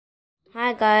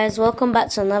Hi guys, welcome back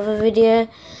to another video,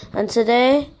 and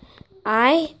today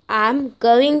I am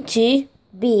going to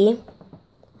be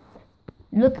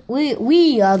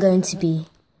we are going to be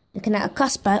looking at a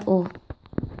cuss battle.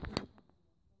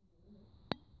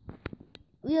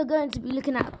 We are going to be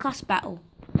looking at a cuss battle,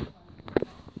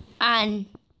 and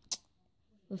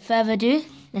with further ado,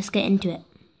 let's get into it.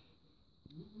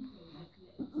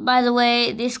 By the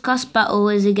way, this cuss battle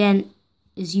is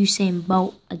Usain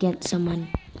Bolt against someone.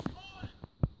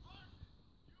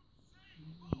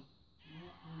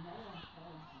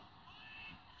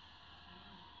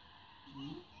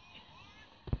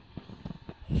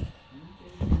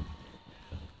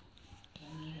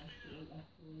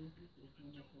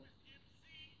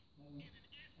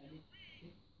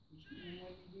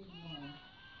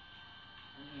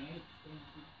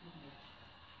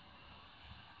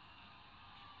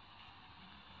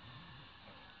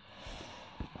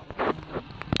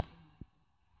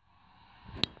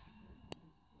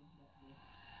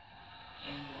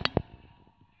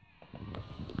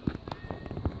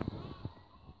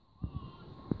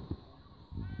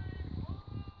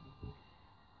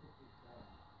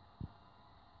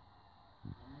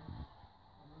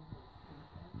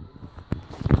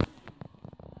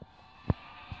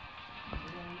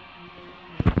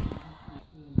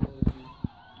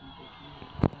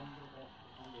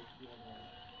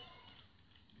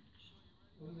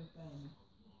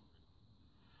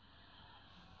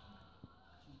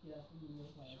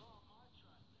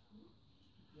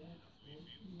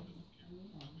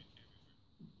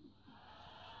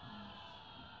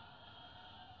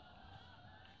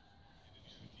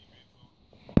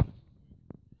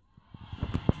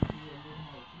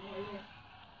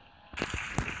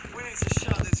 We need to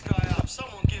shut this guy up.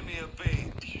 Someone give me a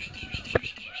beat.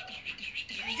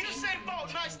 Usain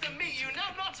Bolt, nice to meet you.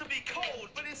 Now, not to be cold,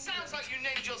 but it sounds like you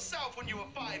named yourself when you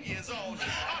were 5 years old.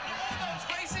 After all those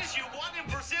races you won in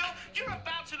Brazil, you're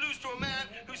about to lose to a man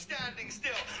who's standing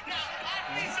still. Now,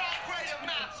 athletes aren't great at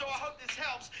math, so I hope this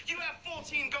helps. You have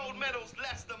 14 gold medals,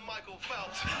 less than Michael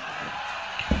Phelps.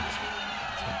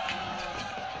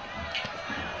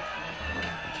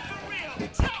 For real,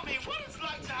 tell me what it's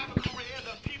like to have a career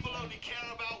that people only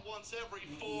care about once every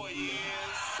 4 years.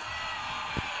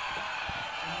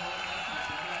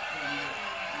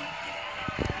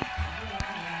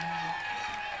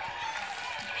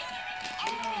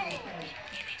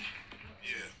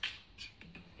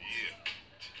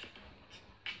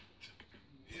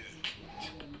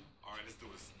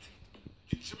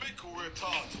 Jamaica, we're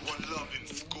taught one love in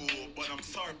school, but I'm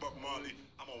sorry, Bob Marley,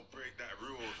 I'm gonna break that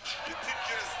rule. You think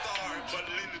you're a star, but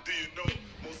Linda, do you know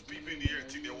most people in the air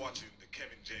think they're watching the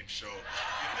Kevin James show?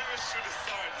 You never should have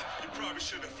started, you probably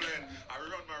should have fled. I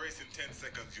run my race in 10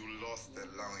 seconds, you lost that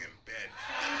long in bed.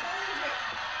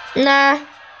 Nah.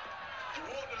 You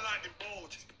walk the lightning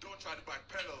bolt, don't try to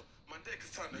backpedal. My neck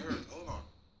is starting to hurt. Hold on.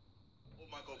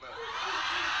 Oh my God, man.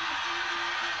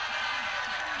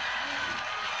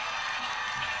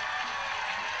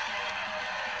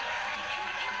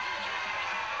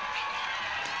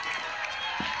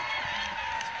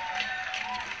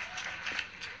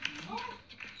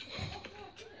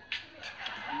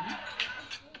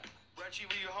 Reggie,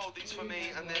 will you hold these for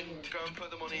me and then go and put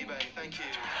them on eBay? Thank you.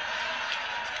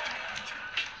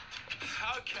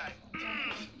 Okay.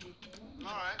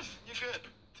 Alright, you're good.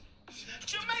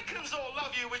 Jamaicans all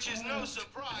love you, which is no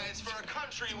surprise for a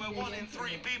country where 1 in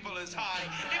 3 people is high.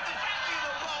 If the fact you're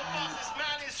the world fastest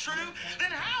man is true,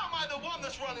 then how am I the one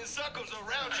that's running circles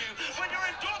around you? When your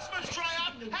endorsements dry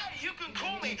up, hey, you can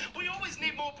call me. We always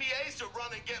need more PAs to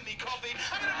run and get me coffee.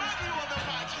 I'm gonna run you on the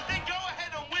mic, then go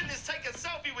ahead and win this. Take a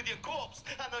selfie with your corpse.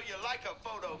 I know you like a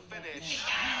photo finish.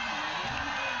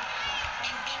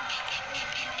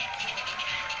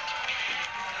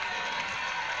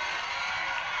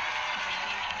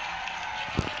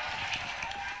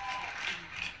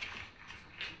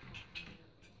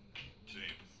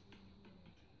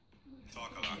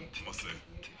 Talk a lot, must say.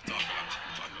 Talk a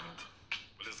lot.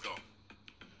 But let's go.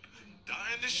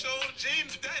 Die in the show,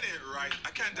 James, that ain't right. I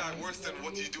can't die worse than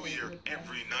what you do here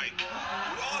every night.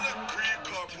 With all the Korean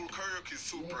carpool karaoke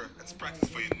super, let's practice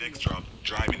for your next job,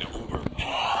 driving an Uber.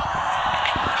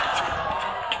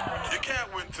 You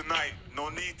can't win tonight, no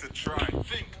need to try.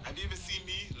 Think, have you ever seen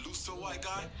me lose to a white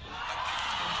guy?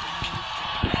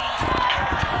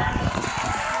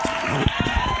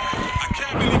 I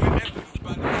can't believe it after this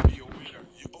battle to be a winner.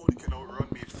 You only can outrun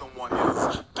me if someone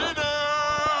else. Dinner!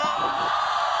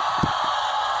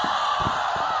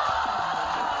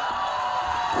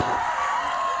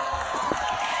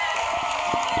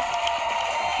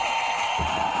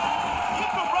 You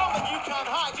can run, but you can't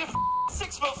hide. You're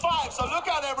 6'5", so look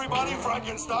out, everybody. everybody,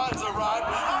 Frankenstein's arrived.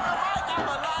 I'm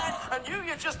a lion, and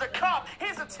you're just a cop.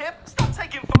 Here's a tip. Stop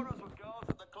taking photos with girls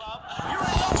at the club. You're in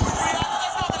love with Rihanna.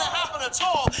 That's not going to happen at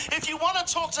all. If you want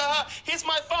to talk to her, here's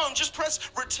my phone. Just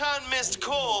press return missed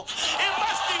call. It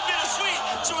must be bittersweet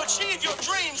to achieve your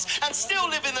dreams and still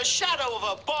live in the shadow of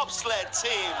a bobsled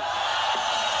team.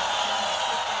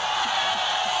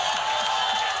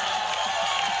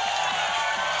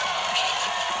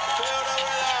 Feel the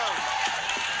rhythm.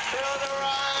 Feel the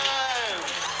rhyme.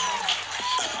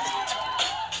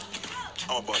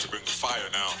 I'm about to bring the fire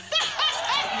now.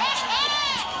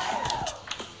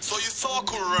 So you saw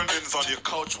Cool Runnings on your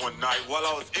couch one night while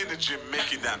I was in the gym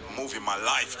making that movie, My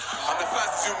Life. I'm the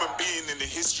fastest human being in the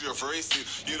history of racing.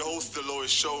 You're the host of the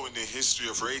lowest show in the history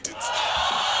of ratings.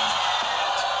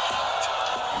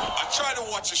 I tried to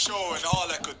watch a show and all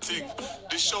I could think,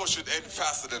 this show should end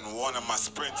faster than one of my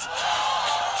sprints.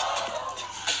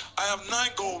 I have 9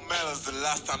 gold medals the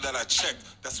last time that I checked.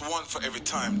 That's 1 for every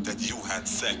time that you had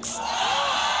sex.